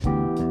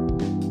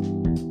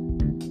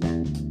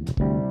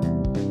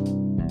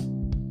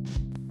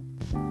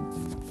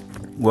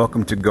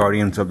Welcome to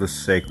Guardians of the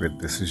Sacred.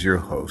 This is your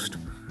host,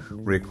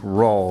 Rick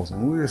Rawls,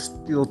 and we're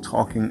still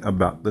talking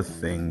about the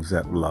things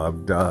that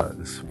love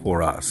does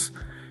for us,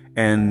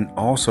 and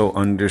also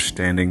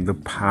understanding the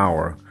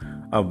power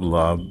of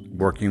love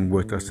working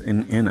with us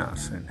and in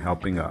us and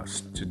helping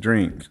us to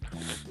dream.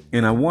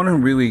 And I want to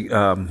really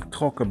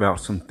talk about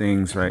some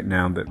things right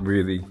now that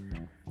really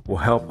will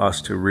help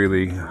us to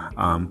really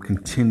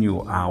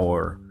continue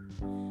our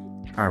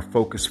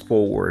focus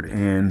forward,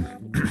 and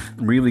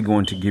really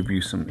going to give you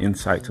some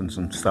insights and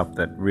some stuff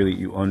that really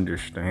you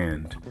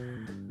understand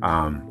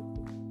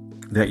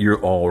that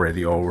you're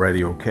already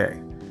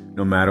okay,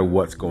 no matter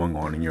what's going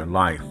on in your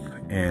life,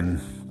 and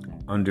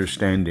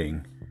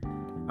understanding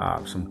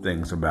some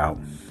things about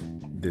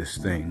this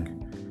thing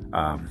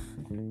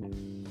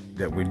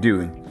that we're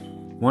doing.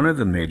 One of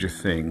the major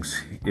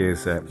things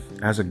is that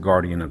as a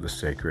guardian of the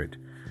sacred,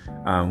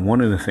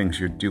 one of the things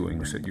you're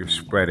doing is that you're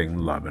spreading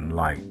love and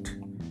light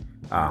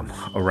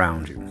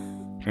around you,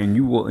 and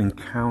you will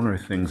encounter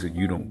things that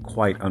you don't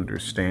quite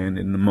understand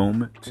in the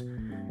moment,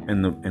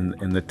 and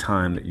the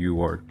time that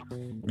you are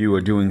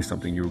doing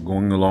something. You're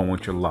going along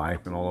with your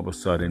life, and all of a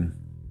sudden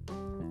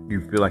you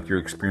feel like you're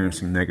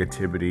experiencing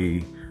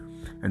negativity,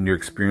 and you're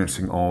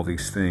experiencing all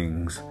these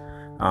things.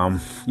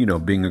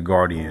 Being a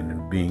guardian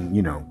and being,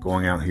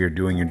 going out here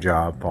doing your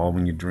job,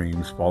 following your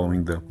dreams,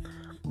 following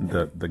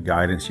the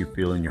guidance you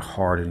feel in your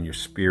heart and your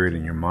spirit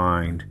and your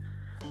mind.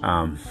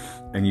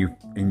 And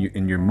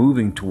you're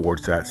moving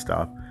towards that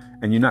stuff,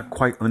 and you're not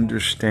quite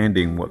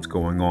understanding what's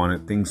going on,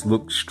 and things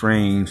look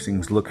strange,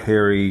 things look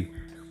hairy.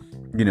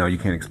 You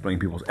can't explain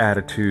people's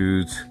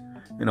attitudes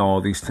and all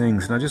these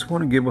things. And I just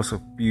want to give us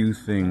a few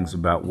things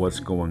about what's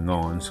going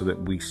on, so that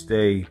we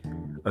stay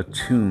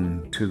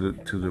attuned to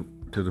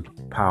the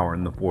power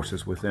and the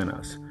forces within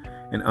us,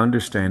 and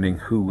understanding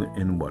who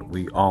and what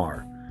we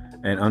are,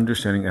 and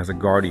understanding as a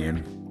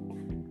guardian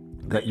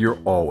that you're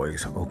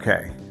always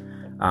okay.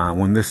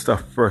 When this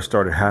stuff first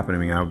started happening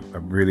to me, I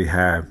really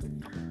have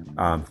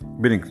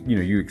been,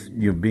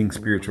 you're being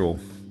spiritual,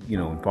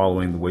 and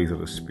following the ways of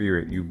the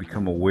spirit. You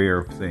become aware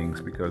of things,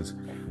 because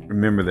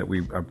remember that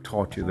I've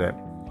taught you that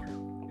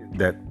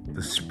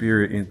the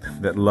spirit,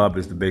 that love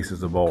is the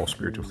basis of all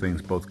spiritual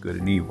things, both good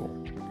and evil.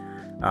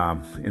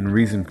 And the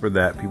reason for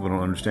that, people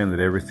don't understand that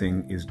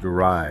everything is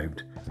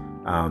derived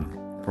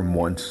from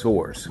one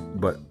source,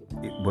 but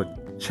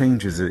what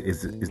changes it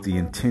is the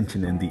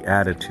intention and the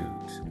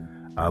attitudes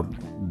of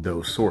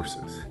those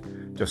sources.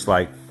 Just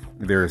like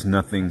there is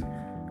nothing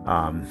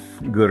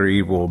good or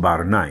evil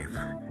about a knife,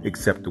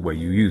 except the way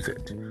you use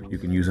it. You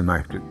can use a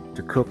knife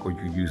to cook, or you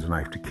can use a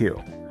knife to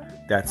kill.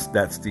 That's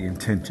the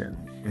intention.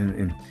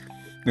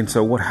 And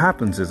so what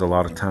happens is, a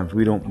lot of times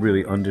we don't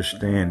really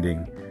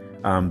understanding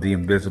the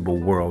invisible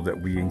world that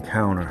we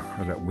encounter,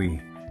 or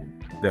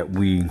that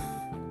we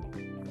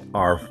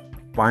are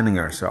finding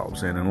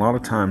ourselves in. And a lot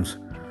of times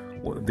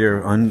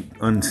there are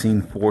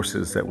unseen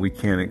forces that we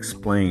can't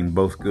explain,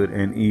 both good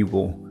and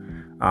evil.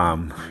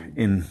 And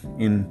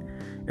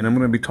I'm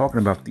going to be talking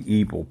about the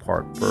evil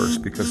part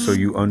first, because so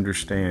you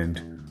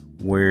understand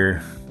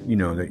where,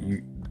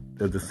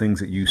 the things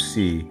that you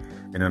see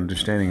and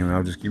understanding. And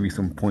I'll just give you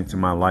some points in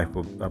my life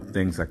of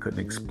things I couldn't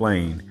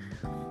explain.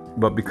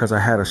 But because I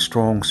had a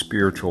strong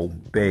spiritual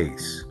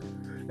base,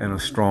 and a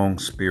strong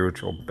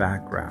spiritual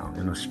background,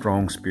 and a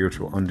strong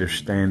spiritual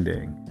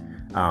understanding,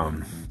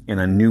 and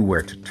I knew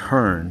where to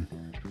turn,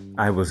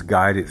 I was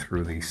guided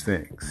through these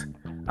things.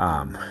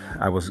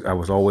 I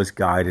was always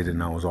guided,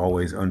 and I was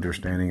always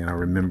understanding, and I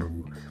remember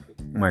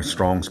my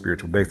strong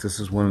spiritual base. This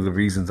is one of the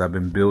reasons I've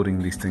been building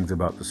these things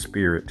about the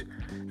spirit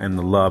and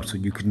the love, so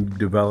you can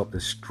develop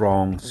this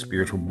strong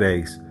spiritual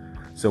base.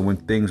 So when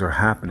things are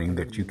happening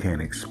that you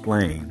can't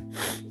explain,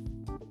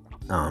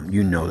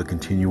 to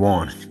continue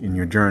on in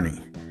your journey,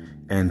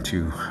 and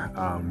to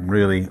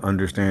really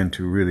understand,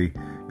 to really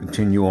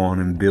continue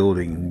on in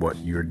building what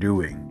you're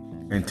doing,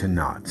 and to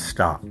not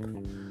stop.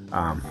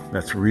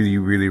 That's really,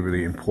 really,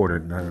 really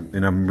important.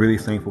 And I'm really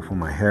thankful for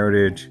my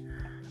heritage.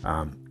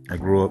 I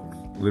grew up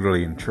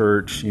literally in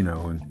church, and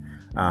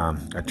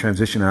I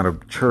transitioned out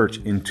of church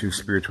into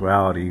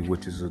spirituality,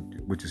 which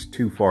is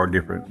too far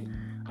different.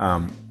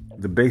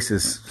 The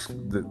basis,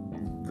 the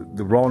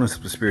rawness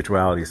of the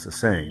spirituality is the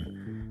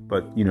same,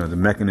 but the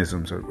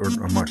mechanisms are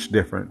much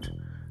different.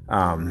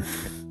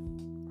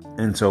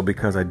 And so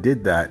because I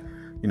did that,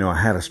 I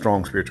had a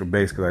strong spiritual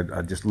base, because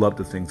I just love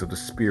the things of the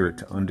spirit,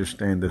 to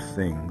understand the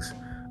things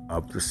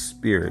of the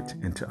spirit,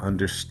 and to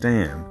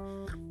understand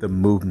the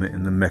movement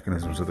and the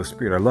mechanisms of the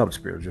spirit. I love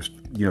spirit. Just,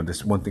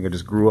 this one thing I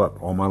just grew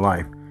up all my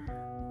life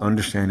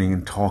understanding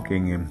and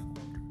talking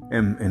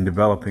and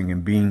developing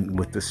and being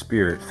with the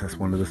spirit. That's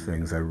one of the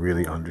things I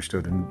really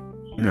understood. And,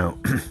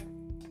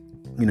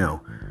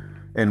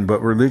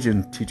 but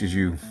religion teaches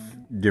you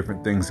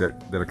different things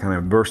that are kind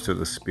of adverse to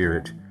the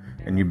spirit,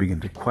 and you begin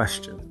to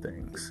question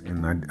things.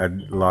 And a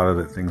lot of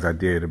the things I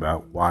did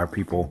about why are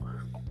people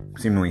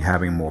seemingly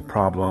having more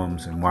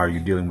problems, and why are you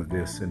dealing with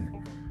this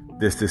and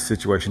this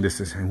situation, this.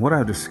 And what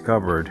I've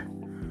discovered,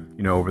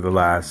 over the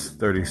last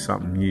 30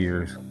 something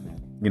years,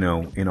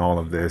 in all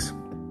of this,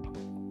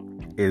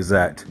 is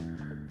that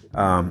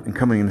in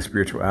coming into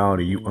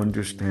spirituality, you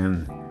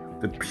understand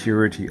the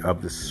purity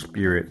of the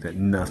spirit, that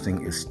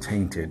nothing is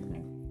tainted.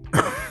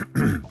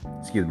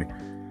 Excuse me.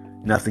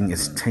 Nothing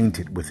is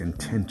tainted with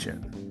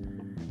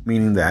intention,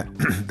 meaning that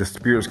the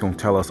Spirit's going to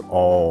tell us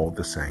all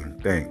the same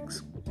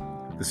things.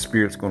 The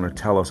Spirit's going to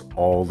tell us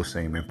all the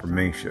same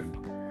information.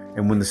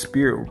 And when the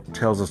Spirit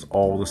tells us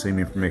all the same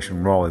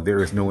information rawly,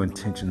 there is no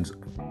intentions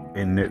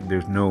and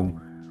there's no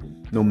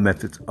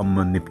methods of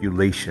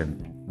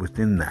manipulation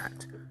within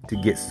that to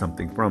get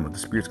something from it. The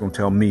Spirit's going to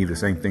tell me the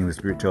same thing the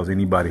Spirit tells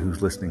anybody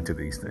who's listening to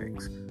these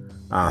things.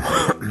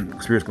 The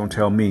Spirit's going to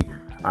tell me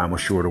I'm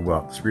assured of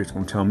wealth. The Spirit's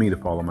going to tell me to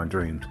follow my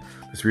dreams.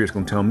 The Spirit's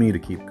going to tell me to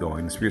keep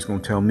going. The Spirit's going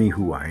to tell me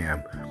who I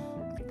am.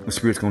 The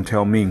Spirit's going to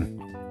tell me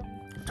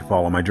to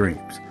follow my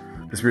dreams.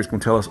 The Spirit's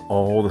going to tell us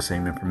all the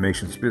same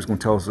information. The Spirit's going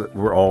to tell us that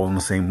we're all on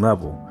the same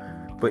level.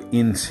 But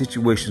in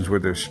situations where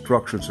there's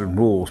structures and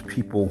rules,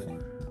 people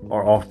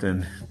are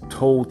often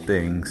told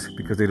things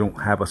because they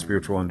don't have a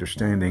spiritual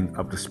understanding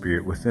of the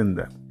Spirit within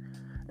them.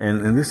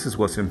 And this is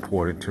what's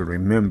important to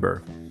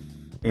remember.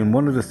 And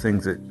one of the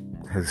things that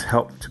has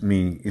helped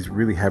me is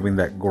really having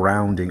that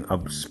grounding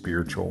of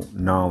spiritual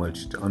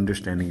knowledge, to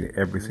understanding that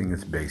everything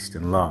is based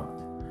in love.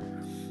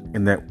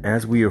 And that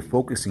as we are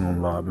focusing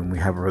on love and we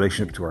have a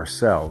relationship to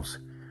ourselves,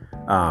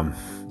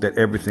 that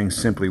everything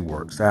simply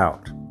works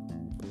out.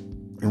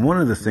 And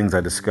one of the things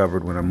I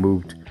discovered when I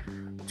moved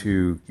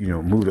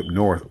up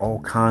north,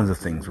 all kinds of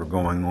things were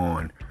going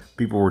on.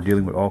 People were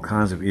dealing with all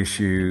kinds of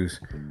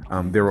issues.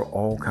 There were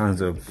all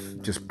kinds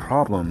of just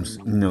problems,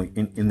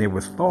 and they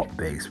were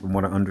thought-based from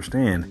what I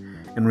understand.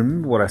 And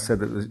remember what I said,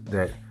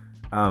 that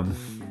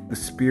the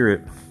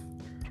Spirit,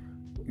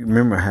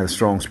 remember I had a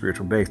strong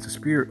spiritual base. The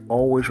Spirit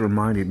always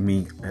reminded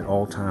me at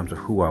all times of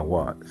who I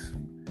was.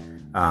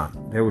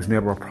 There was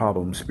never a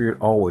problem. The Spirit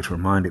always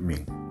reminded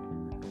me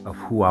of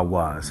who I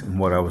was and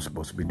what I was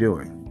supposed to be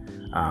doing.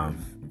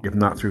 If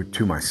not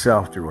to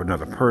myself, through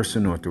another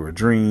person or through a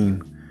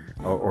dream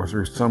or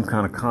through some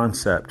kind of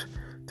concept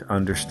to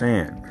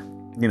understand,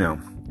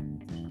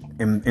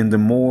 and the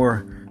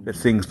more that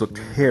things looked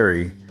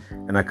hairy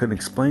and I couldn't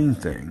explain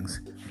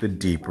things, the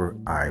deeper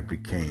I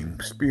became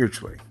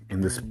spiritually,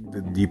 and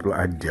the deeper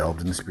I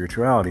delved into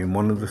spirituality. And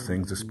one of the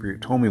things the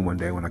Spirit told me one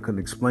day when I couldn't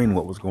explain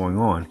what was going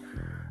on,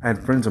 I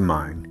had friends of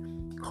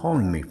mine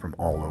calling me from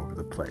all over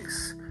the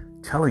place,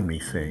 telling me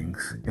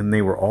things, and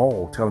they were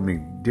all telling me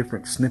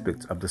different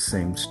snippets of the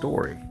same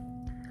story.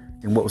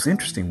 And what was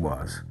interesting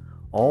was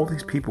all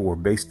these people were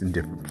based in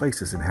different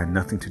places and had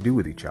nothing to do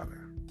with each other.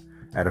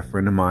 I had a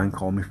friend of mine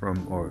call me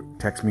from, or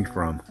text me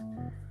from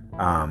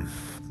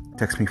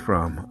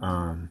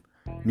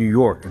New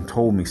York and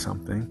told me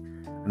something.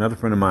 Another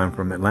friend of mine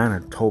from Atlanta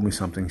told me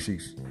something. She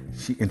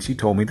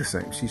told me the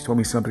same. She told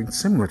me something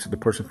similar to the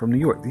person from New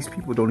York. These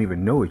people don't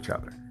even know each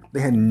other.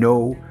 They had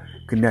no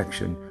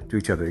connection to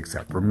each other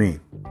except for me,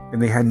 and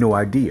they had no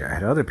idea. I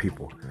had other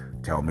people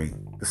tell me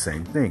the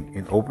same thing,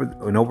 and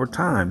over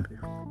time,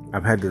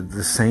 I've had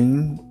the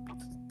same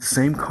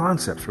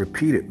concepts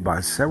repeated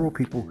by several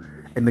people.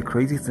 And the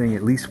crazy thing,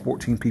 at least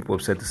 14 people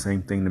have said the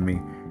same thing to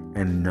me,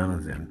 and none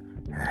of them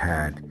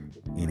had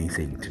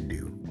anything to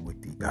do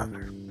with the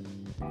other.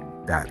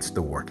 That's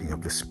the working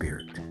of the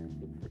Spirit.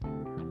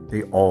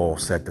 They all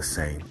said the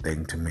same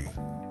thing to me.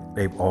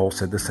 They've all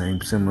said the same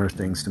similar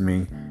things to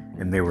me,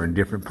 and they were in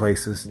different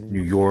places.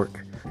 New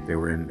York, they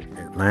were in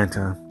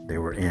Atlanta, they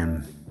were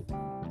in,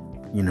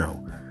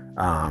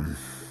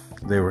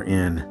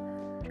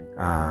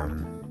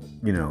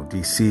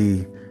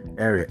 DC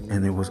area,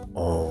 and it was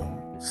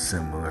all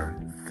similar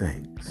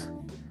things.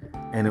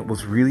 And it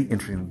was really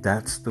interesting.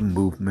 That's the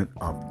movement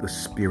of the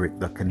Spirit,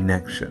 the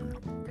connection,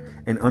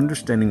 and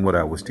understanding what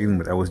I was dealing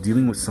with. I was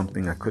dealing with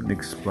something I couldn't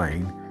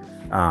explain.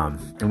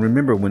 And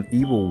remember, when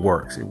evil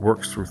works, it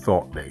works through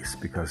thought base,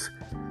 because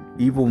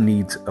evil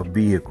needs a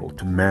vehicle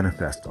to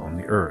manifest on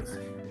the earth.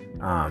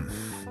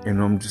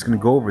 And I'm just going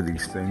to go over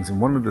these things. And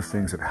one of the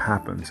things that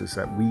happens is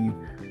that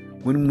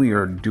when we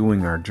are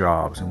doing our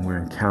jobs and we're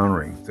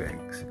encountering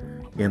things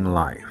in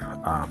life,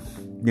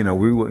 we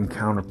will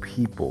encounter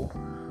people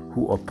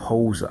who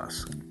oppose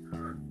us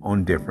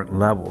on different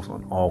levels,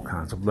 on all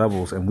kinds of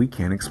levels, and we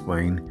can't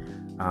explain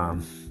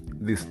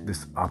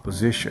this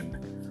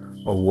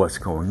opposition or what's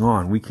going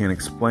on. We can't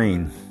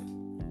explain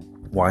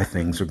why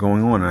things are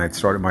going on. And I'd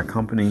started my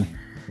company,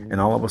 and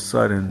all of a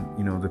sudden,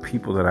 the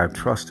people that I've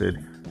trusted,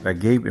 that I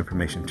gave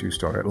information to,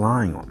 started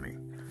lying on me.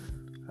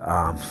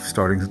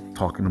 Starting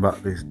talking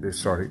about this, they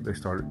started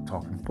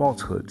talking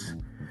falsehoods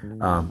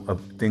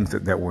of things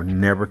that were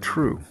never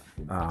true,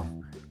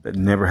 that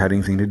never had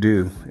anything to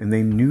do, and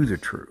they knew the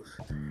truth,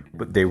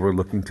 but they were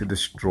looking to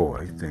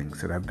destroy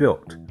things that I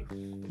built.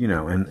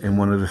 And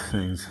one of the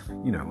things,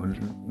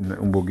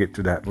 and we'll get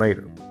to that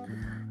later.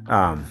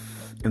 But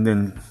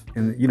then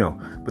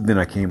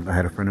I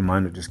had a friend of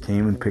mine that just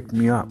came and picked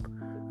me up.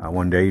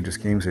 One day he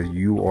just came and said,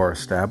 "You are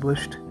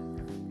established."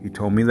 He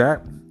told me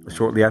that.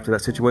 Shortly after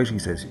that situation, he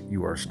says,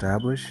 "You are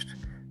established.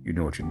 You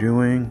know what you're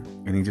doing."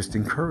 And he just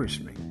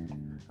encouraged me.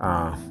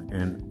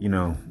 And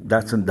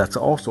that's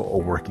also a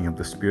working of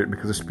the Spirit,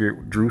 because the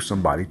Spirit drew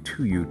somebody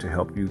to you to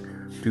help you.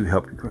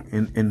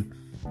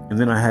 And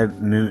then I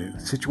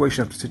had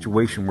situation after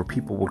situation where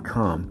people would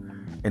come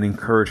and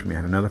encourage me. I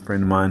had another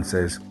friend of mine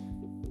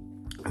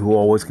who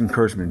always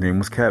encouraged me. His name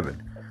was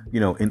Kevin.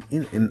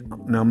 And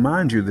now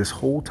mind you, this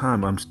whole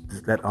time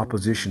that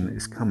opposition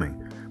is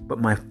coming, but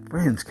my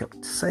friends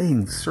kept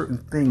saying certain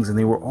things, and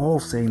they were all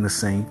saying the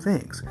same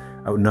things.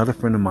 Another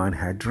friend of mine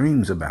had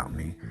dreams about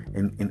me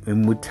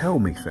and would tell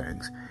me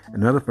things.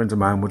 And other friends of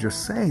mine were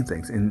just saying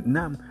things, and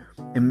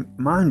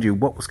mind you,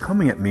 what was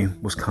coming at me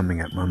was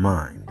coming at my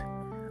mind.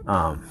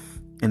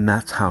 And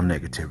that's how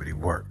negativity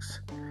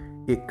works.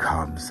 It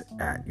comes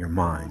at your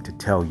mind to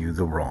tell you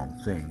the wrong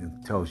thing.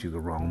 It tells you the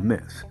wrong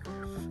myth.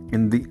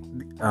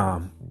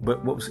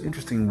 But what was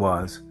interesting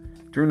was,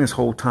 during this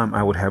whole time,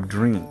 I would have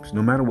dreams.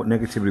 No matter what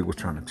negativity was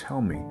trying to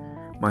tell me,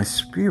 my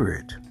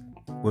spirit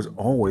was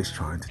always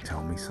trying to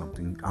tell me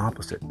something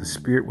opposite. The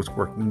Spirit was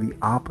working the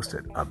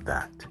opposite of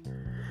that,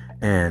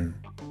 and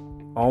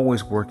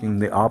always working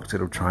the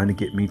opposite of trying to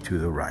get me to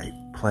the right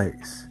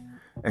place,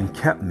 and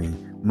kept me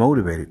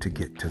motivated to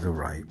get to the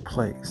right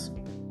place.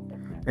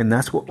 And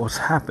that's what was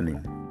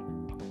happening,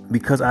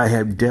 because I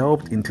had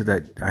delved into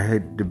that. I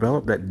had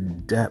developed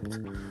that depth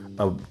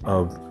of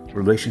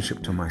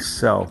relationship to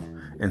myself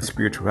and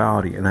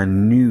spirituality, and I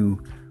knew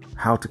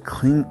how to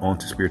cling on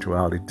to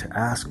spirituality, to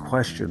ask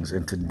questions,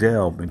 and to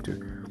delve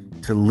into,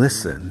 to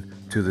listen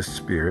to the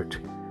Spirit,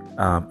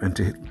 and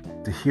to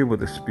hear what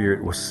the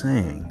Spirit was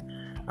saying,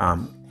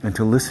 and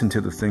to listen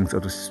to the things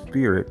of the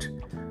Spirit,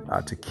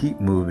 to keep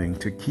moving,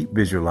 to keep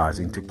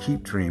visualizing, to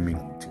keep dreaming,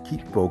 to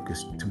keep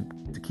focused,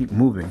 to keep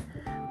moving.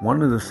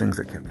 One of the things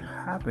that kept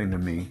happening to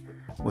me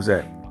was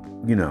that,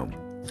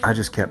 I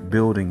just kept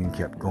building and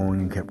kept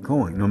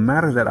going, no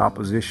matter that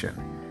opposition.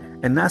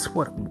 And that's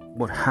what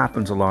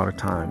happens a lot of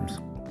times,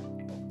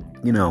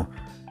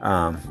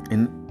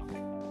 and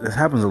this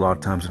happens a lot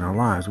of times in our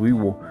lives. We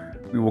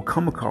will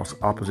come across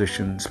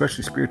opposition,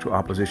 especially spiritual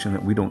opposition,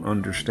 that we don't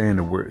understand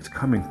or where it's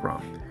coming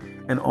from.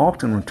 And a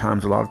lot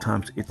of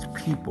times, it's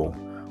people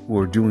who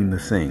are doing the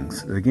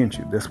things against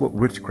you. That's what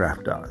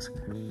witchcraft does.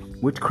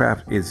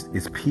 Witchcraft is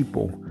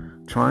people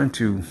trying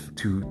to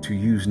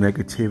use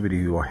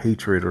negativity or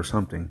hatred or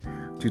something,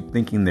 to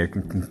thinking they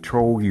can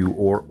control you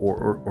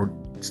or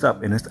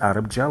stuff, and it's out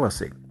of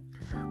jealousy.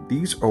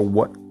 These are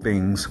what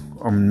things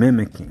are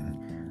mimicking.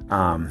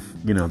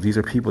 These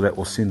are people that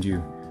will send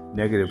you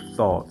negative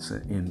thoughts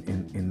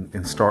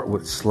and start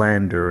with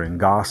slander and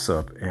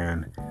gossip,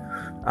 and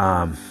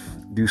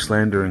do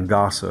slander and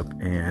gossip,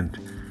 and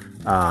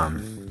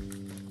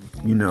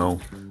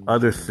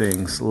other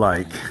things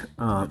like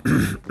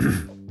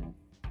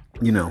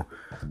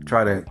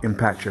try to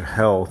impact your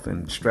health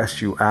and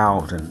stress you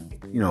out, and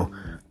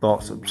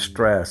thoughts of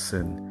stress,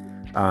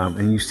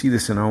 and you see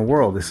this in our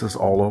world. This is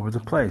all over the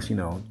place.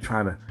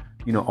 Try to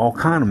all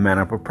kind of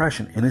manner of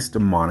oppression, and it's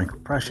demonic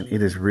oppression.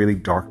 It is really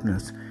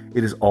darkness.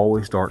 It is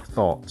always dark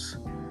thoughts,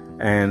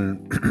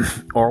 and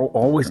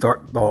always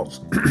dark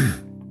thoughts,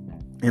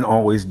 and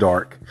always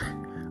dark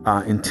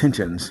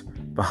intentions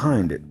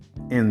behind it.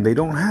 And they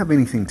don't have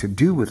anything to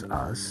do with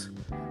us,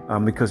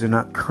 because they're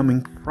not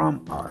coming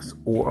from us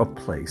or a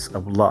place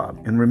of love.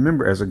 And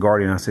remember, as a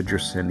guardian, I said you're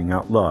sending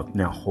out love.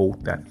 Now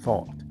hold that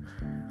thought.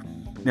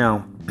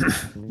 Now,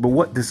 but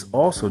what this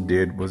also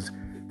did was,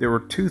 there were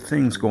two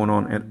things going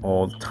on at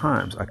all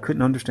times. I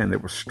couldn't understand. There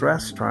was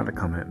stress trying to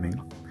come at me,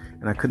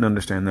 and I couldn't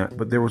understand that.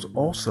 But there was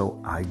also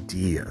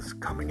ideas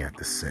coming at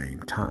the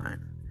same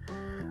time.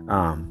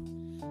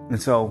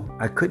 And so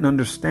I couldn't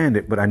understand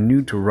it, but I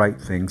knew to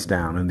write things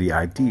down and the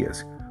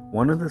ideas.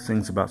 One of the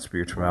things about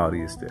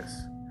spirituality is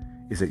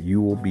that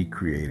you will be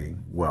creating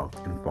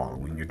wealth and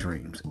following your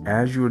dreams.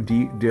 As you're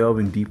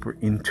delving deeper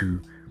into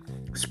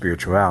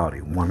spirituality,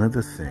 one of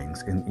the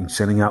things, in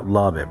sending out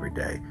love every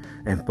day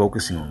and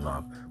focusing on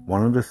love,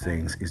 one of the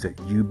things is that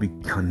you be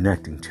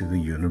connecting to the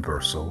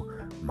universal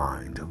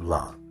mind of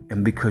love.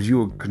 And because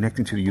you are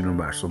connecting to the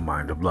universal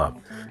mind of love,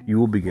 you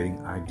will be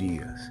getting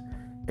ideas,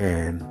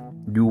 and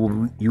you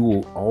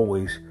will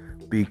always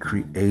be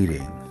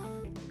creating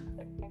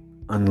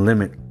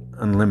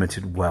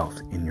unlimited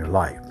wealth in your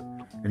life.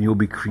 And you'll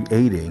be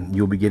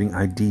getting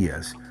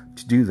ideas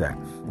to do that.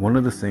 One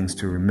of the things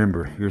to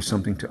remember, here's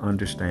something to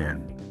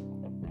understand.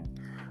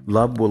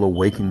 Love will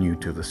awaken you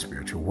to the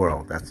spiritual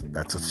world.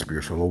 That's a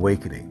spiritual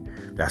awakening.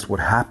 That's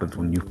what happens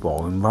when you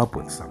fall in love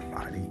with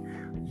somebody.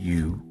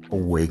 You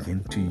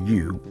awaken to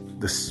you,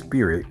 the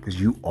spirit, because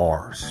you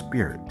are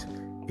spirit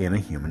in a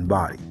human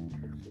body.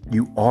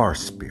 You are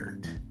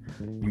spirit.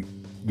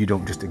 You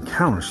don't just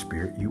encounter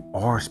spirit. You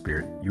are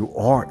spirit. You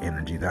are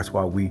energy. That's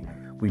why we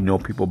know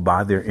people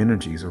by their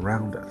energies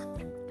around us.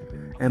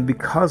 And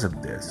because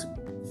of this,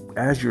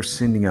 as you're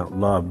sending out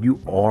love,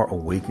 you are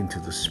awakened to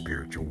the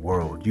spiritual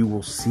world. You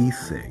will see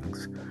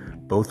things,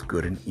 both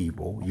good and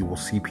evil. You will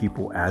see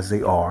people as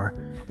they are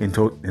in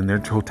their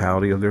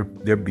totality of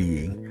their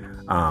being.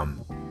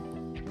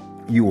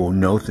 You will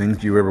know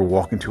things. You ever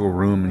walk into a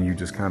room and you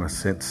just kind of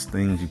sense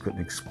things you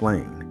couldn't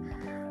explain.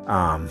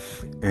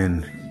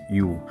 and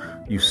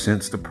you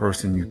sensed the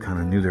person, you kind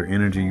of knew their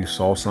energy, you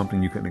saw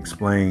something you couldn't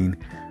explain,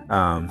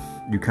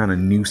 you kind of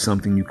knew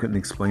something you couldn't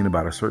explain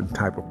about a certain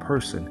type of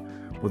person.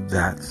 Well,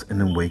 that's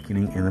an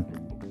awakening and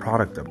a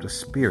product of the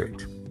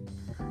spirit.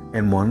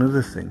 And one of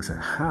the things that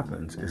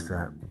happens is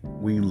that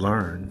we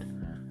learned,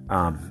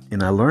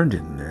 and I learned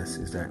in this,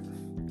 is that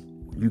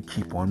you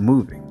keep on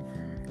moving,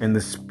 and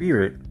the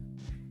spirit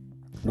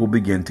will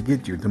begin to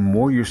get you. The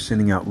more you're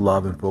sending out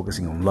love and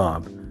focusing on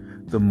love,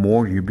 the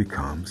more you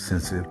become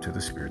sensitive to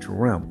the spiritual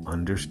realm.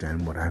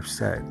 Understand what I've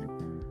said.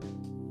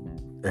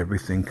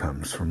 Everything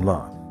comes from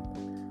love.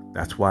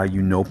 That's why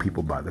you know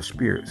people by the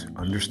spirits.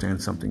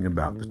 Understand something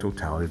about the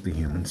totality of the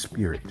human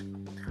spirit.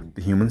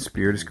 The human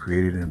spirit is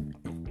created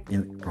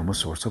from a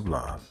source of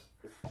love,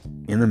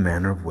 in the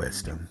manner of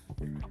wisdom,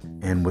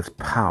 and with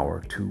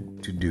power to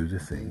do the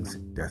things.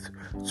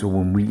 So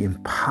when we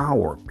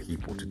empower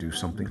people to do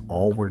something,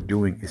 all we're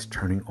doing is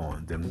turning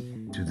on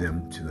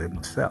to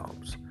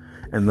themselves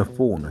and the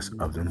fullness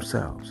of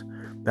themselves.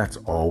 That's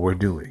all we're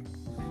doing.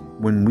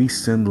 When we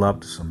send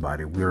love to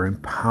somebody, we're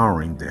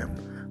empowering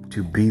them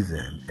to be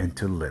them and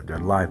to live their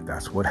life.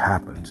 That's what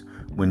happens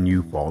when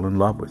you fall in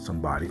love with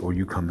somebody, or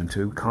you come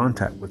into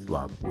contact with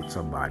love with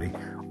somebody.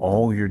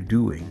 All you're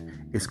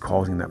doing is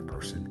causing that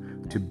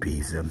person to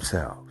be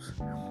themselves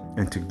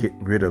and to get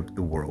rid of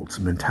the world's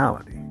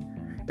mentality.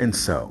 And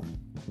so,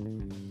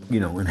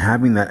 in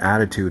having that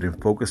attitude and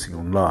focusing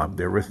on love,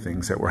 there were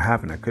things that were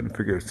happening. I couldn't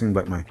figure it. It seemed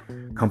like my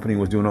company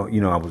was doing,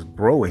 I was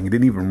growing. I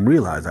didn't even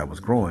realize I was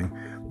growing,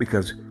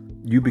 because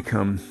you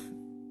become,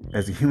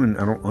 as a human,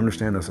 I don't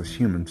understand us as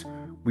humans,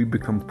 we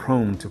become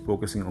prone to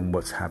focusing on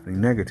what's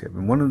happening negative.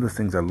 And one of the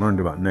things I learned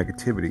about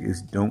negativity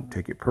is don't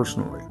take it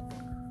personally.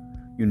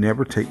 You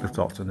never take the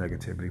thoughts of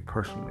negativity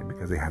personally,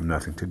 because they have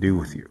nothing to do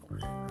with you.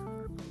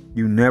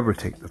 You never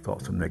take the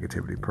thoughts of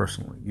negativity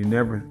personally.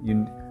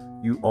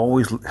 You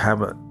always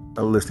have a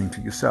listening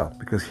to yourself,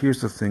 because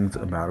here's the things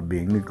about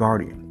being a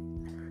guardian.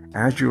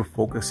 As you're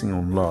focusing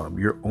on love,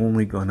 you're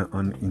only going to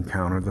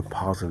encounter the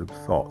positive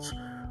thoughts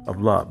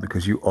of love,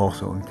 because you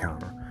also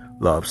encounter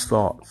love's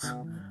thoughts.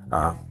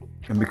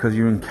 And because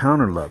you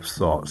encounter love's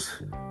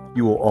thoughts,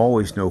 you will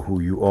always know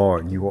who you are,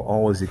 and you will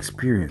always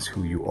experience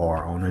who you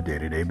are on a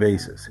day-to-day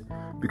basis.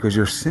 Because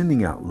you're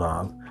sending out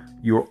love,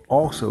 you're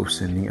also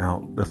sending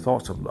out the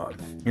thoughts of love.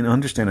 And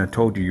understand, I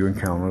told you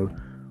encounter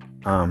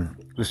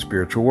the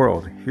spiritual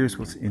world. Here's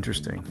what's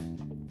interesting.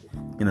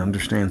 And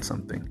understand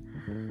something.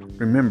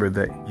 Remember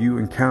that you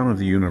encounter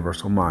the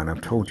universal mind. I've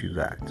told you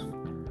that.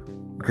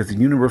 Because the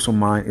universal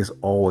mind is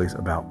always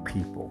about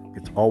people.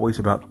 It's always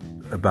about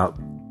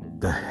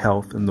the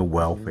health and the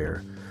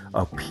welfare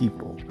of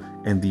people,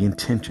 and the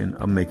intention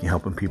of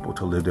helping people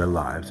to live their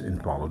lives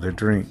and follow their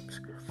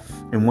dreams.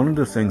 And one of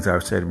the things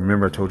I've said,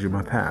 remember I told you in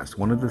my past,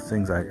 one of the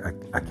things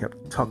I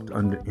kept tucked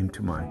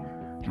into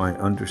my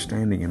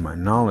understanding and my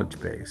knowledge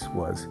base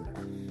was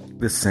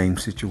the same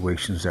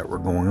situations that were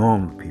going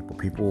on with people.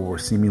 People were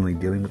seemingly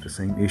dealing with the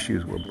same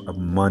issues of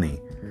money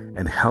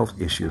and health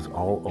issues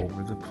all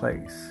over the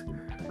place.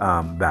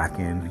 Back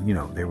in,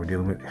 they were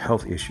dealing with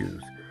health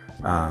issues,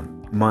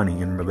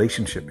 money and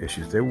relationship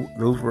issues.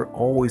 Those were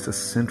always the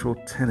central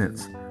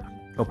tenets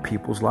of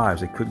people's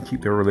lives. They couldn't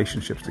keep their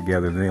relationships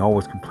together. They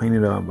always complained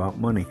about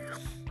money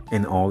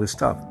and all this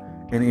stuff.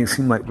 And it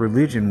seemed like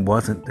religion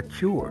wasn't the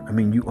cure. I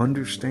mean, you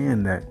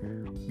understand that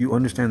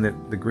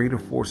the greater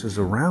force is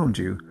around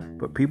you,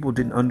 but people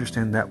didn't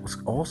understand that was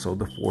also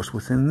the force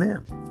within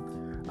them.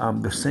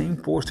 The same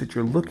force that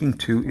you're looking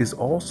to is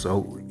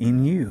also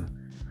in you.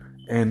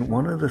 And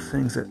one of the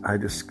things that I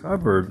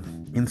discovered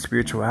in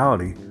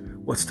spirituality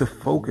was to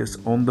focus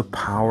on the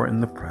power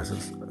and the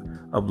presence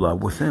of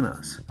love within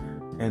us.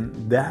 And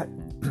that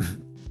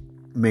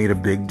made a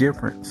big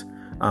difference.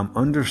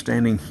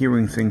 Understanding,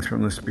 hearing things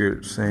from the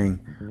Spirit saying,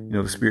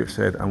 the Spirit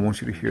said, I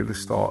want you to hear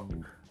this thought.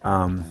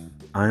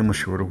 I am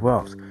assured of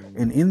wealth.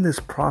 And in this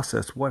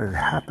process, what had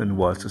happened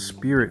was the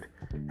Spirit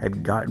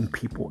had gotten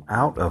people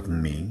out of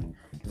me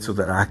so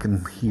that I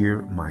can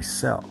hear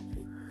myself.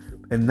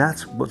 And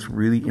that's what's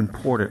really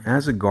important.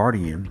 As a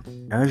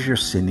guardian, as you're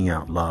sending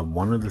out love,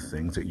 one of the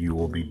things that you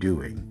will be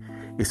doing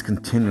is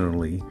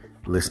continually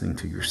listening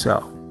to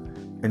yourself.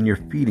 And you're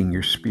feeding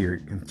your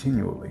spirit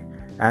continually.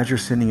 As you're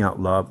sending out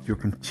love, you're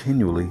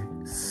continually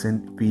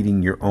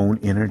feeding your own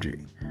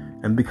energy.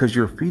 And because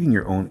you're feeding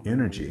your own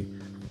energy,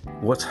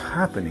 what's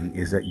happening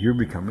is that you're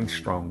becoming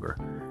stronger.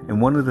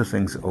 And one of the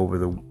things over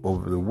the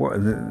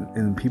world,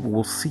 and people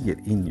will see it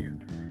in you.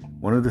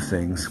 One of the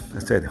things, I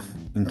said,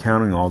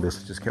 encountering all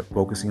this, just kept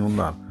focusing on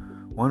love.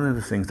 One of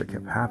the things that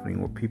kept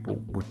happening were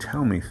people would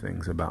tell me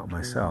things about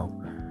myself.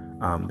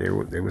 They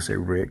would say,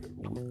 Rick,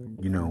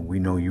 we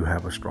know you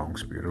have a strong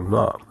spirit of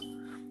love.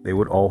 They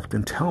would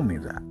often tell me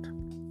that.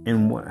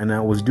 And I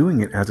was doing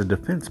it as a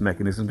defense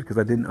mechanism because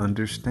I didn't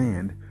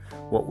understand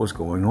what was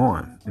going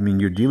on. I mean,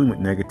 you're dealing with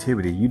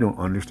negativity. You don't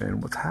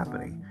understand what's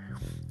happening.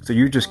 So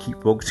you just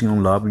keep focusing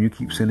on love, and you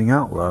keep sending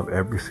out love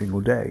every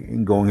single day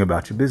and going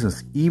about your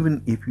business,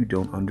 even if you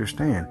don't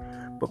understand.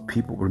 But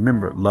people,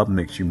 remember, love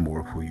makes you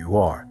more of who you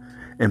are.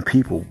 And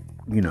people,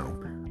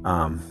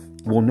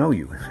 will know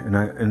you,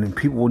 and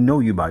people will know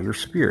you by your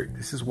spirit.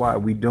 This is why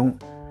we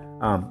don't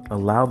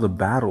allow the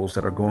battles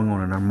that are going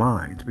on in our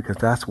minds, because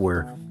that's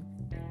where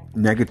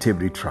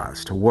negativity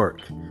tries to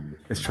work.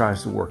 It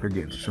tries to work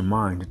against your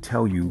mind to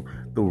tell you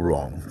the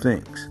wrong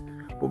things.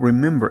 But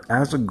remember,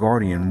 as a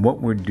guardian,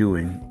 what we're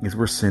doing is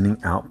we're sending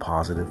out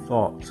positive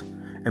thoughts.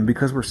 And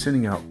because we're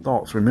sending out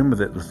thoughts, remember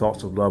that the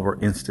thoughts of love are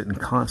instant and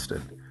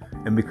constant.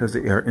 And because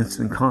they are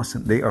instant and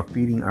constant, they are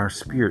feeding our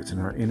spirits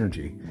and our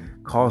energy,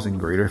 causing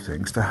greater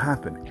things to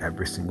happen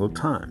every single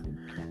time.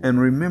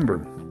 And remember,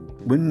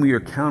 when we are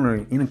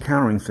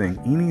encountering things,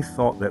 any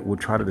thought that would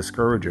try to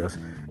discourage us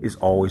is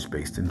always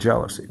based in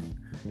jealousy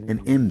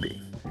and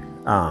envy.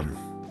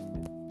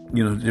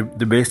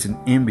 They're based in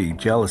envy,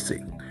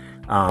 jealousy.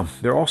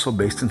 They're also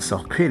based in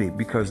self-pity,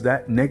 because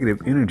that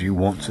negative energy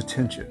wants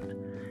attention.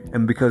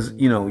 And because,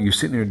 you're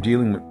sitting there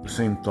dealing with the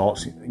same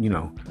thoughts,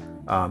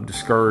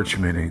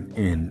 discouragement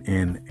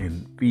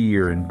and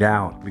fear and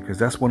doubt, because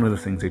that's one of the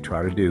things they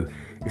try to do,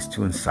 is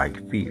to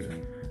incite fear.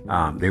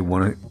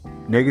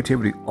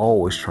 Negativity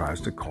always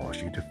tries to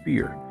cause you to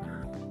fear.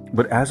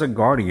 But as a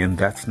guardian,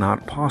 that's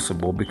not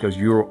possible, because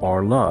you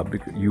are love,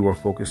 because you are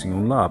focusing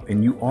on love,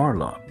 and you are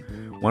love.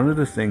 One of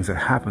the things that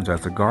happens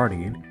as a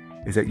guardian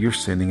is that you're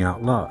sending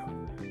out love.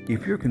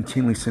 If you're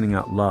continually sending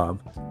out love,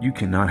 you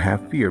cannot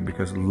have fear,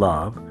 because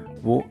love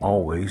will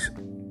always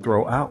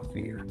throw out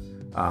fear.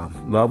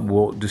 Love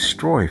will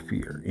destroy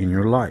fear in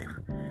your life.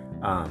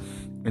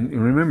 And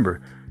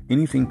remember,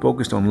 anything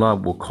focused on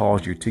love will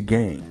cause you to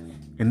gain.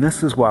 And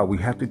this is why we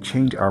have to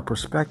change our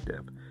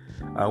perspective.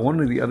 One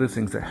of the other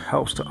things that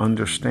helps to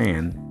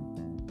understand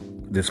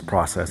this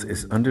process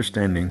is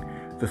understanding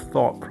the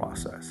thought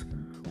process.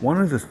 One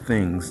of the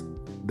things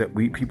that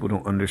people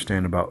don't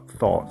understand about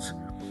thoughts,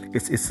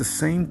 it's the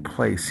same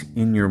place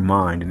in your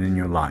mind and in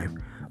your life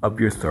of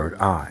your third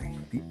eye,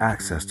 the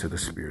access to the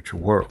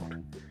spiritual world.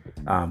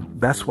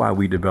 That's why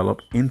we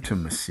develop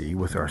intimacy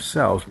with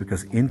ourselves,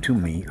 because into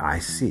me I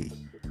see.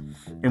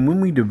 And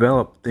when we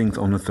develop things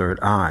on the third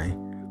eye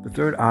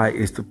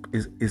is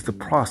the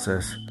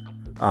process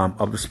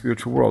of the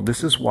spiritual world.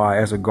 This is why,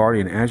 as a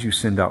guardian, as you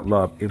send out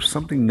love, if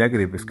something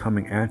negative is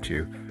coming at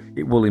you,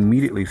 it will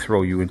immediately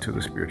throw you into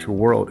the spiritual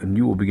world, and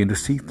you will begin to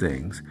see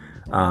things.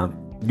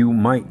 You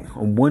might,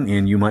 on one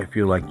end, you might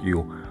feel like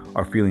you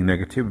are feeling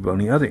negativity, but on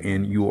the other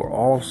end, you are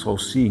also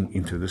seeing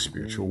into the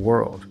spiritual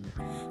world.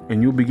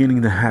 And you're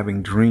beginning to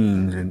having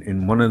dreams,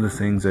 and one of the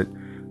things that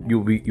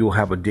you'll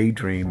have a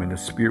daydream, and the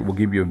spirit will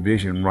give you a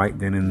vision right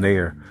then and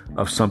there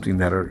of something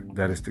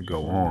that is to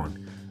go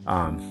on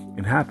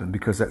and happen,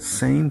 because that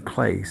same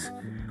place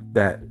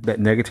that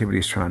negativity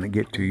is trying to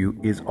get to you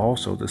is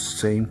also the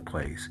same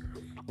place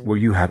where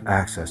you have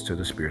access to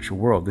the spiritual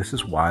world. This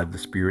is why the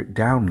spirit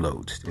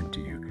downloads into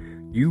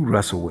you. You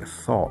wrestle with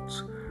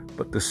thoughts,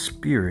 but the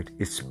spirit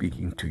is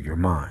speaking to your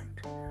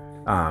mind.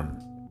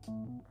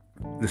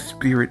 The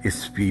spirit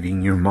is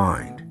feeding your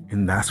mind,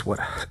 and that's what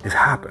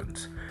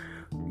happens.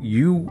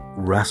 You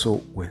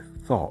wrestle with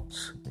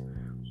thoughts,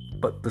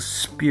 but the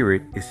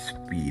spirit is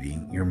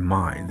feeding your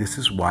mind. This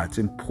is why it's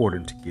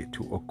important to get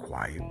to a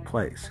quiet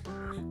place.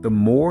 The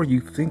more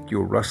you think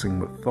you're wrestling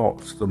with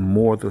thoughts, the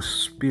more the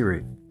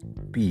spirit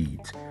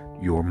feeds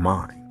your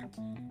mind.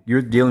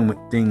 You're dealing with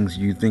things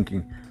you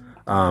thinking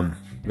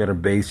that are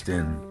based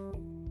in,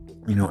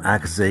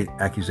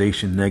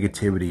 accusation,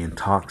 negativity, and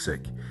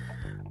toxic.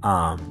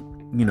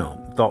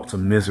 Thoughts of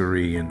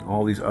misery and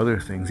all these other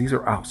things. These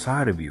are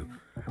outside of you.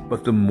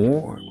 But the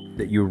more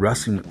that you're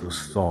wrestling with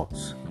those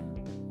thoughts,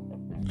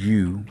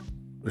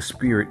 the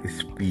spirit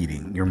is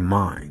feeding your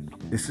mind.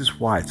 This is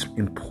why it's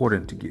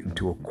important to get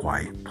into a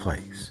quiet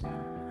place,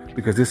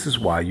 because this is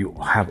why you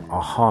have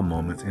aha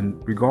moments, and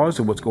regardless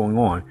of what's going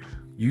on,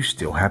 you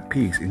still have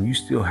peace, and you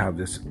still have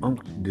this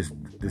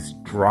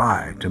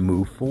drive to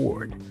move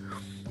forward.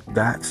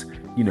 That's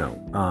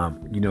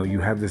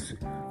you'll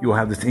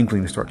have this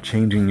inkling to start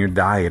changing your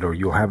diet, or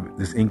you'll have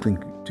this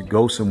inkling to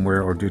go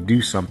somewhere or to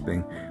do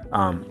something,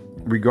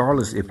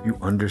 regardless if you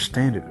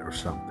understand it or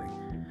something.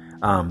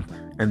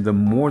 And the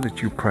more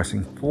that you're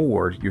pressing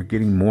forward, you're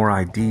getting more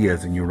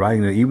ideas, and you're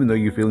writing it, even though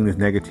you're feeling this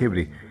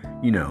negativity,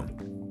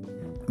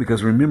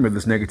 because remember,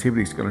 this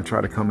negativity is going to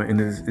try to come in,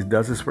 and it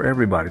does this for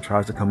everybody. It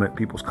tries to come at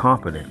people's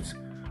confidence,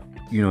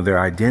 their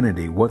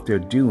identity, what they're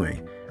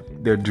doing,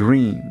 their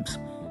dreams,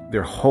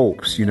 their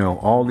hopes,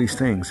 all these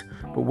things.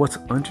 But what's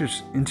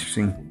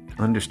interesting,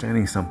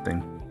 understanding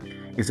something,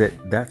 is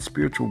that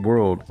spiritual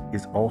world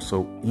is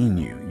also in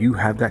you. You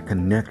have that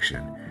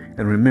connection.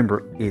 And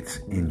remember, it's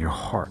in your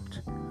heart.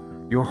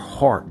 Your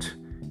heart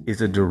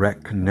is a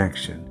direct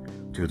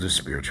connection to the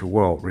spiritual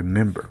world.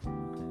 Remember,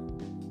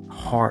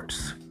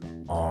 hearts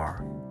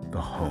are the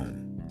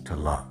home to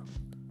love.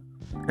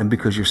 And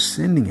because you're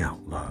sending out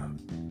love,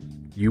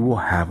 you will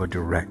have a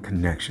direct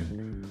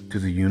connection to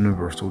the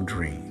universal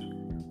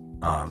dream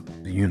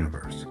of the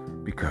universe,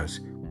 because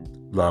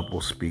love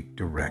will speak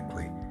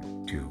directly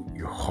to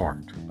your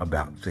heart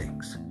about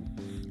things.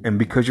 And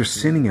because you're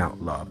sending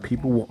out love,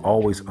 people will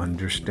always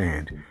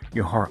understand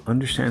your heart,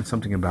 understand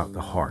something about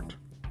the heart.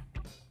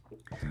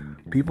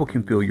 People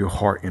can feel your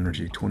heart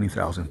energy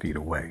 20,000 feet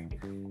away.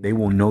 They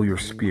will know your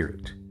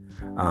spirit.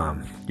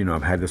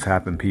 I've had this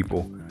happen.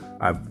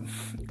 I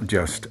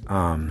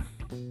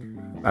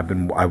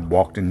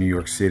walked in New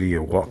York City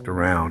and walked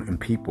around, and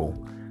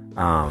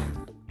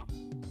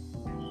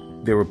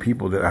there were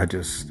people that I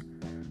just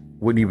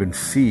wouldn't even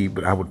see,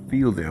 but I would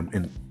feel them,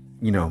 and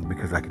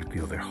because I could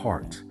feel their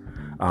hearts,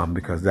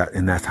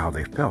 that's how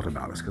they felt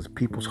about us. Because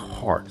people's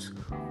hearts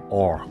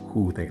are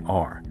who they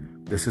are.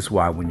 This is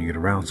why when you get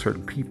around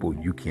certain people,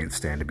 you can't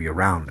stand to be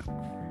around them,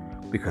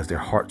 because their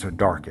hearts are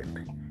darkened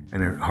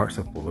and their hearts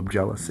are full of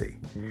jealousy.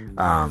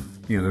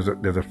 There's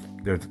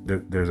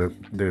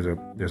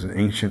an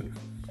ancient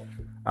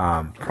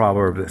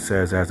proverb that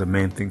says, "As a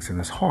man thinks in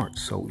his heart,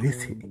 so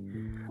is he."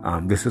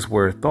 This is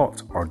where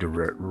thoughts are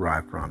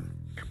derived from,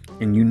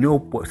 and you know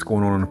what's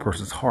going on in a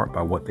person's heart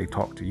by what they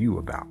talk to you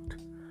about.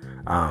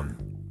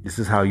 This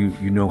is how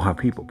you know how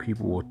people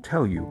will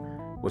tell you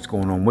what's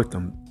going on with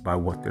them by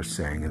what they're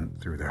saying and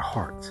through their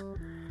hearts.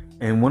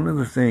 And one of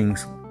the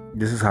things,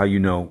 this is how you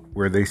know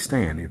where they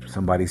stand. If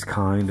somebody's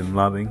kind and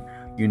loving,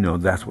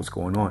 that's what's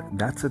going on.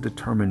 That's a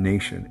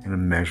determination and a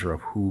measure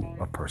of who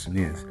a person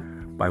is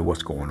by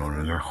what's going on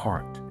in their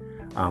heart.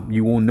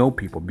 You will know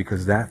people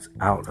because that's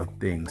out of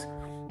things.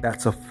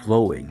 That's a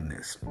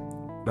flowingness.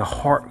 The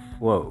heart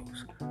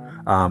flows,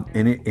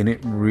 and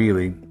it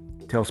really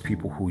tells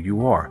people who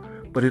you are.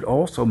 But it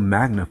also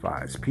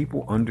magnifies.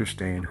 People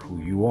understand who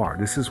you are.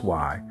 This is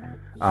why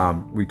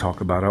we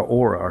talk about our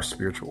aura, our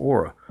spiritual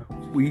aura.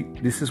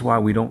 This is why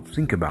we don't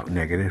think about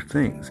negative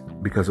things,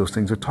 because those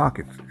things are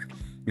talking.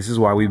 This is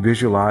why we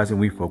visualize and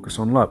we focus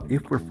on love.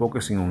 If we're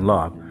focusing on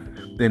love,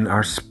 then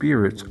our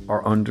spirits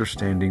are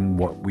understanding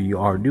what we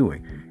are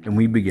doing, and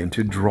we begin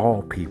to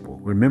draw people.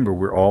 Remember,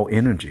 we're all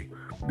energy,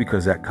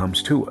 because that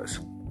comes to us.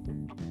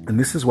 And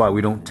this is why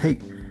we don't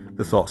take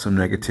the thoughts of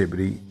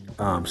negativity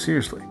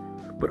seriously,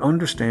 but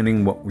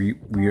understanding what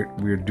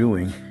we're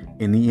doing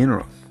in the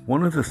interim.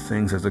 One of the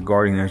things as a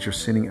guardian, as you're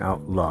sending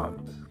out love,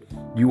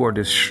 you are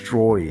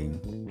destroying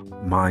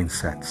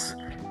mindsets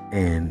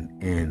and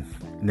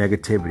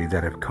negativity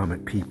that have come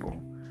at people.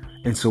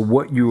 And so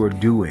what you are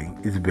doing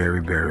is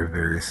very, very,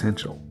 very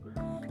essential.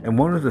 And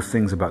one of the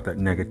things about that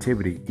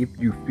negativity, if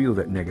you feel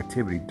that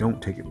negativity,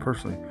 don't take it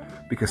personally,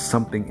 because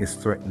something is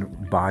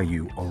threatened by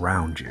you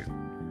around you,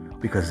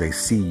 because they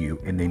see you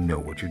and they know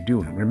what you're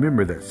doing.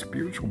 Remember that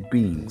spiritual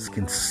beings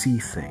can see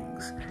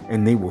things,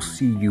 and they will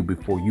see you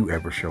before you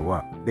ever show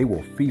up. They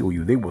will feel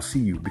you. They will see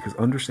you, because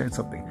understand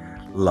something.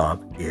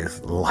 Love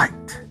is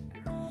light.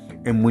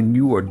 And when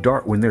you are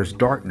dark, when there's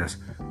darkness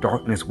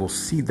will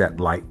see that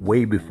light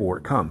way before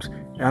it comes.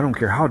 And I don't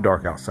care how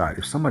dark outside.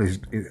 If somebody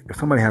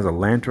has a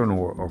lantern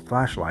or a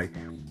flashlight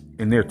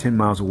and they're 10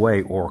 miles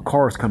away, or a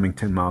car is coming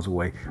 10 miles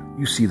away,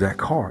 you see that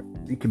car.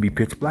 It can be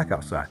pitch black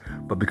outside,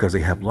 but because they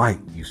have light,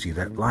 you see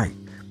that light.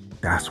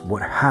 That's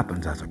what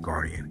happens as a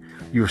guardian.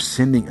 You're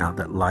sending out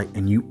that light,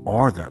 and you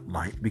are that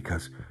light,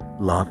 because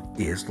love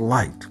is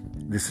light.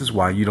 This is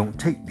why you don't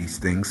take these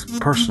things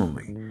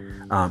personally.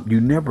 You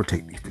never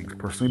take these things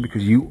personally,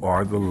 because you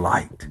are the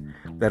light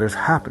that is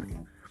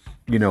happening.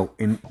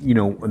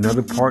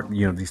 Another part,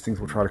 these things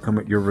will try to come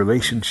at your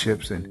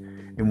relationships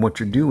and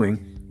what you're doing,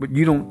 but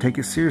you don't take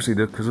it seriously,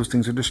 because those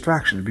things are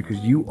distractions, because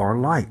you are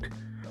light.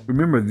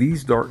 Remember,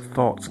 these dark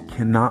thoughts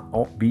cannot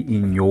be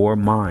in your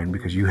mind,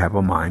 because you have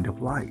a mind of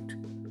light.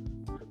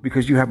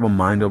 Because you have a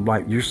mind of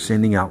light, you're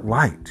sending out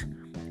light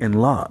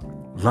and love.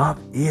 Love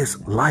is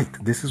light.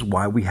 This is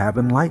why we have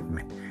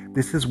enlightenment.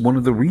 This is one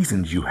of the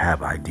reasons you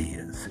have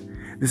ideas.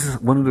 This is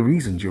one of the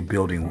reasons you're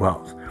building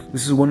wealth.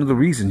 This is one of the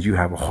reasons you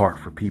have a heart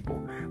for people.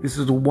 This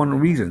is the one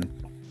reason.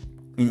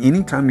 And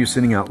anytime you're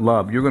sending out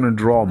love, you're going to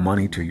draw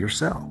money to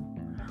yourself,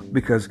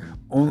 because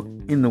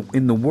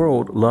in the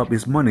world, love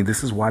is money.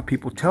 This is why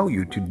people tell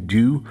you to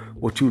do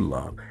what you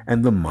love,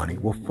 and the money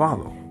will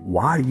follow.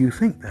 Why do you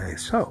think that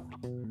is so?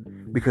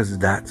 Because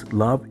that's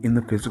love in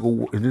the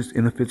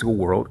physical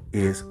world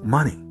is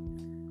money.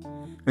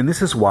 And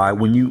this is why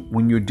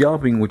when you're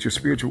delving with your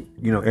spiritual,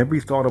 every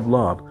thought of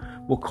love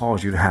will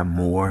cause you to have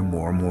more and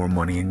more and more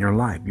money in your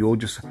life. You'll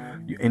just,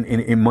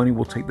 and money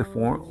will take the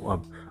form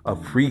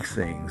of free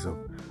things,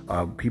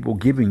 of people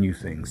giving you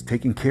things,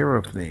 taking care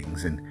of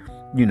things, and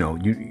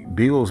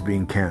bills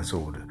being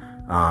canceled,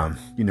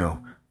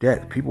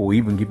 debt. People will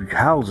even give you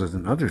houses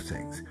and other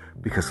things,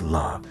 because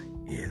love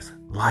is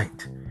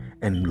light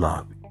and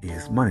love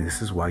is money.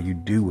 This is why you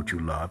do what you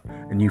love,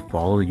 and you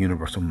follow the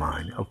universal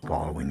mind of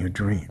following your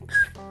dreams.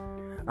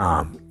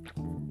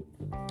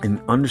 And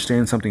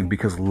understand something,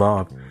 because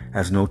love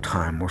has no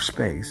time or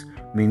space,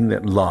 meaning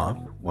that love,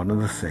 one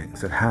of the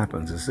things that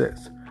happens is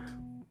this: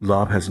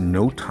 love has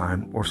no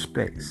time or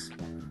space,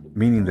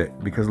 meaning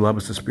that because love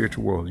is the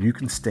spiritual world, you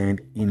can stand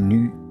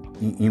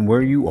in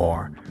where you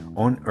are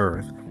on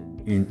earth,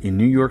 in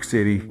New York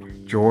City,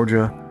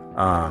 Georgia,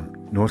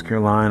 North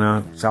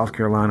Carolina, South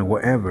Carolina,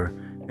 wherever,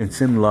 and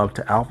send love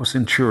to Alpha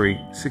Centauri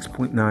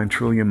 6.9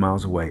 trillion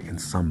miles away, and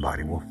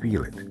somebody will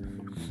feel it.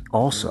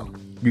 Also,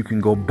 you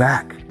can go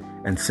back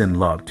and send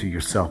love to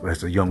yourself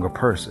as a younger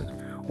person,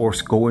 or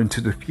go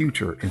into the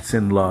future and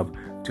send love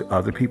to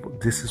other people.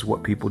 This is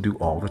what people do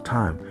all the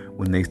time.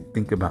 When they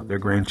think about their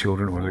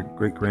grandchildren or their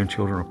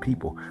great-grandchildren or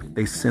people,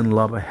 they send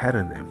love ahead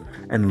of them,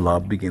 and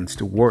love begins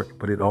to work.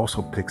 But it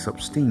also picks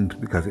up steam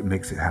because it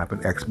makes it happen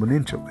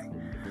exponentially.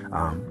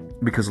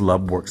 Because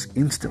love works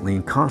instantly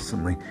and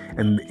constantly,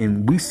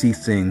 and we see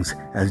things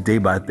as day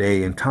by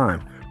day in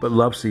time, but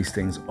love sees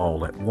things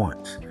all at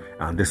once.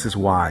 This is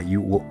why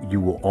you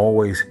will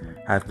always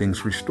have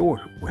things restored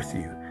with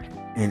you,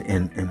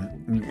 and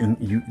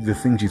the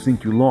things you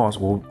think you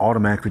lost will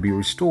automatically be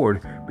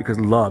restored, because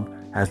love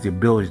has the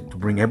ability to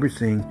bring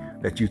everything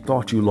that you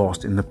thought you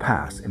lost in the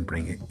past and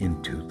bring it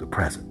into the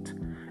present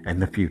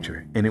and the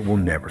future, and it will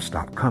never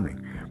stop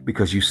coming,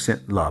 because you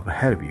sent love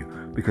ahead of you.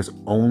 Because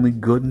only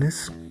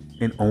goodness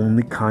and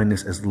only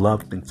kindness, as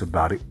love thinks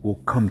about it,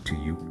 will come to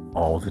you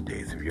all the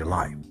days of your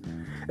life.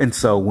 And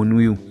so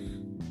when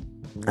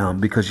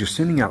because you're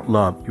sending out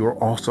love, you're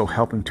also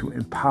helping to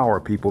empower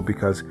people,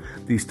 because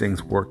these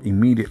things work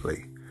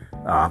immediately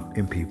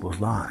in people's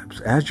lives.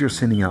 As you're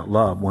sending out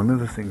love, one of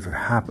the things that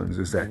happens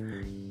is that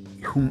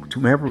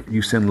whomever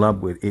you send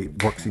love with,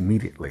 it works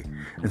immediately.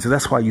 And so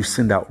that's why you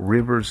send out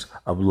rivers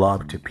of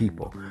love to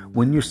people.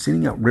 When you're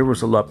sending out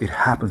rivers of love, it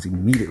happens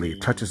immediately.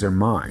 It touches their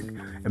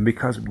mind. And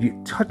because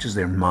it touches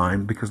their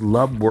mind, because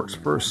love works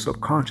first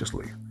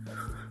subconsciously.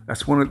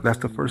 That's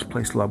the first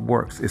place love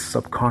works, is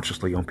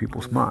subconsciously on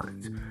people's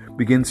minds.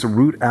 Begins to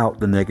root out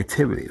the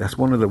negativity. That's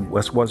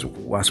why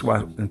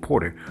it's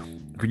important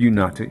for you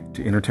not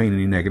to entertain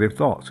any negative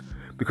thoughts.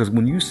 Because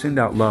when you send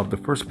out love, the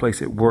first place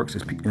it works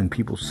is in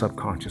people's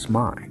subconscious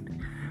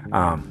mind.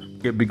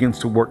 It begins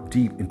to work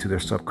deep into their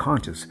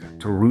subconscious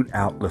to root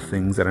out the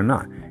things that are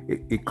not.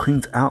 It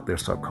cleans out their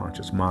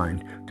subconscious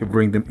mind to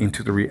bring them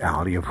into the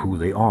reality of who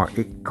they are.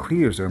 It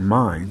clears their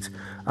minds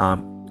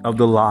of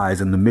the lies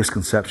and the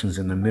misconceptions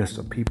and the myths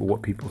of people,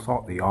 what people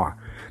thought they are.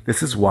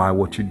 This is why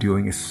what you're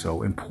doing is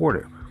so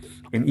important.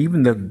 And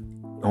even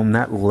on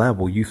that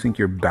level, you think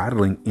you're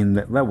battling in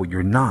that level.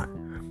 You're not,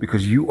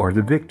 because you are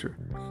the victor.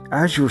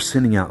 As you're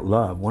sending out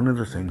love, one of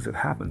the things that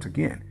happens,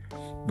 again,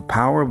 the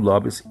power of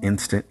love is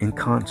instant and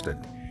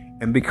constant.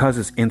 And because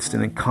it's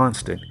instant and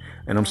constant,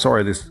 and I'm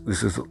sorry this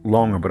is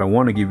longer, but I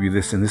want to give you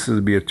this, and this is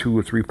to be a 2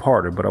 or 3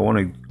 parter, but I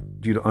want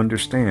you to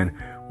understand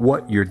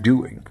what you're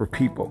doing for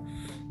people.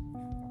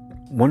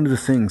 One of the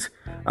things,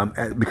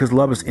 because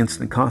love is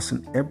instant and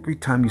constant, every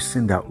time you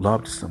send out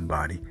love to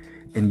somebody,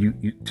 and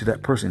you to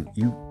that person,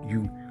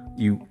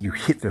 you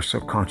hit their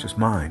subconscious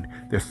mind,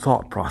 their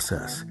thought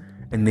process,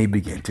 and they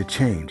begin to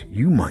change.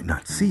 You might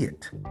not see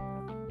it,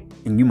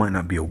 and you might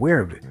not be aware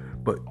of it,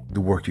 but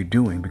the work you're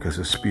doing, because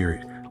the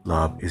Spirit,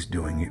 love, is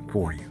doing it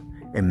for you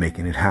and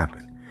making it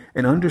happen.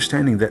 And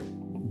understanding that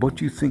what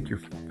you think you're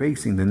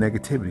facing, the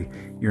negativity,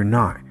 you're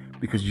not,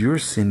 because you're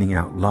sending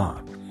out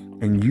love.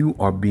 And you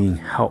are being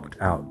helped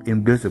out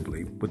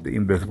invisibly with the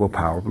invisible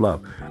power of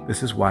love.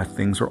 This is why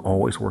things are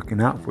always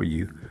working out for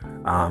you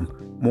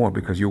more,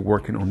 because you're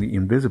working on the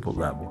invisible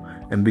level.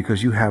 And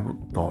because you have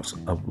thoughts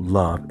of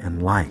love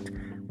and light,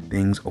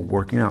 things are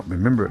working out.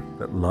 Remember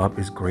that love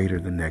is greater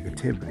than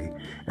negativity.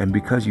 And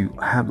because you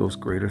have those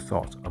greater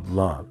thoughts of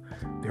love,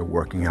 they're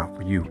working out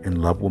for you.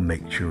 And love will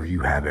make sure you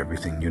have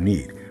everything you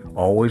need.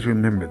 Always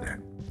remember that.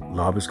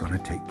 Love is going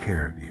to take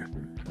care of you.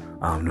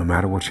 No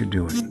matter what you're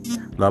doing,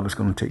 love is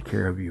going to take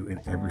care of you in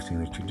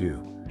everything that you do.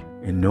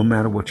 And no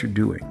matter what you're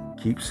doing,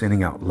 keep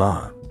sending out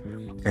love,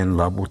 and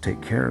love will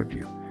take care of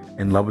you.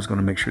 And love is going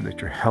to make sure that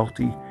you're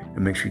healthy and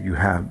make sure you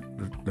have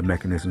the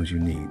mechanisms you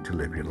need to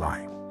live your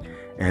life.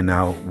 And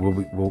now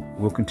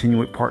we'll continue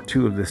with part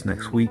 2 of this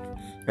next week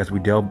as we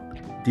delve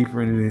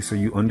deeper into this, so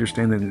you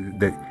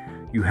understand that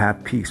you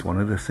have peace. One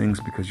of the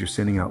things, because you're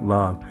sending out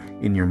love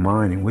in your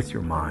mind and with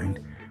your mind,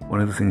 one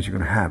of the things you're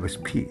going to have is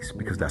peace,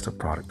 because that's a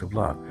product of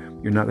love.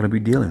 You're not going to be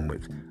dealing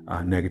with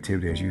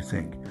negativity as you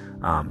think,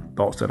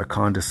 thoughts that are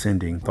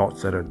condescending,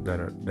 thoughts that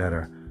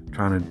are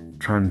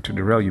trying to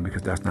derail you,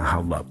 because that's not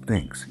how love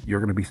thinks. You're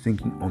going to be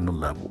thinking on the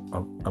level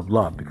of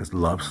love, because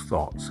love's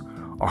thoughts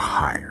are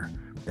higher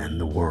than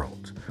the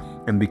world's.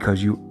 And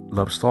because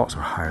love's thoughts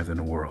are higher than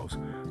the world's,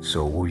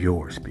 so will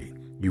yours be.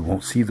 You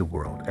won't see the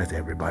world as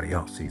everybody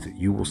else sees it.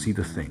 You will see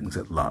the things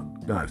that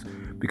love does,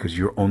 because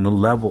you're on the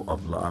level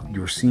of love.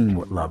 You're seeing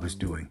what love is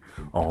doing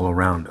all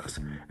around us,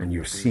 and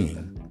you're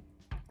seeing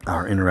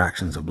our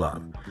interactions of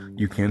love.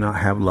 You cannot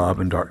have love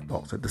and dark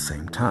thoughts at the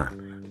same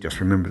time. Just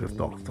remember, the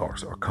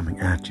thoughts are coming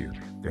at you.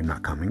 They're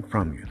not coming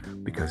from you,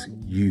 because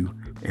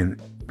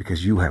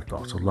you have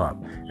thoughts of love.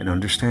 And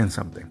understand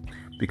something.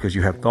 Because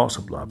you have thoughts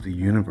of love, the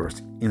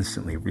universe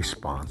instantly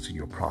responds to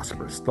your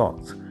prosperous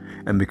thoughts.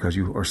 And because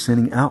you are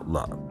sending out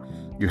love,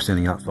 you're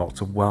sending out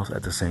thoughts of wealth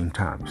at the same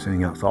time. You're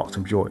sending out thoughts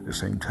of joy at the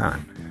same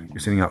time. You're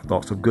sending out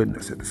thoughts of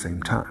goodness at the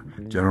same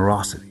time.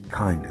 Generosity,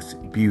 kindness,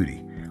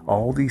 beauty,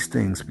 all these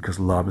things, because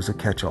love is a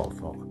catch-all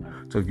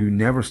thought. So if you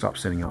never stop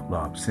sending out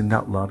love, send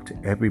out love to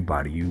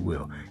everybody you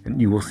will,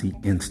 and you will see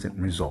instant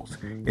results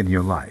in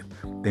your life.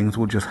 Things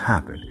will just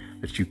happen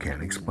that you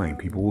can't explain.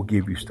 People will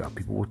give you stuff.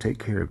 People will take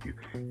care of you.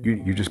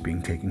 You're just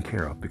being taken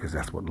care of because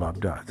that's what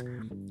love does.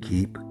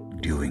 Keep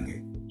doing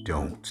it.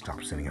 Don't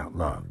stop sending out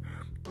love.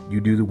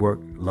 You do the work.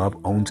 Love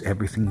owns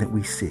everything that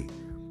we see.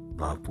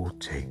 Love will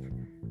take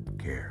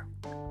care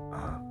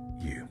of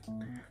you.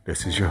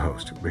 This is your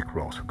host, Rick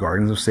Ross, for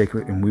Guardians of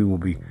Sacred, and we will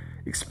be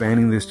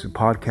expanding this to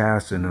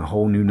podcasts and a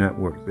whole new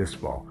network this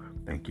fall.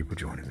 Thank you for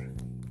joining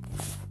me.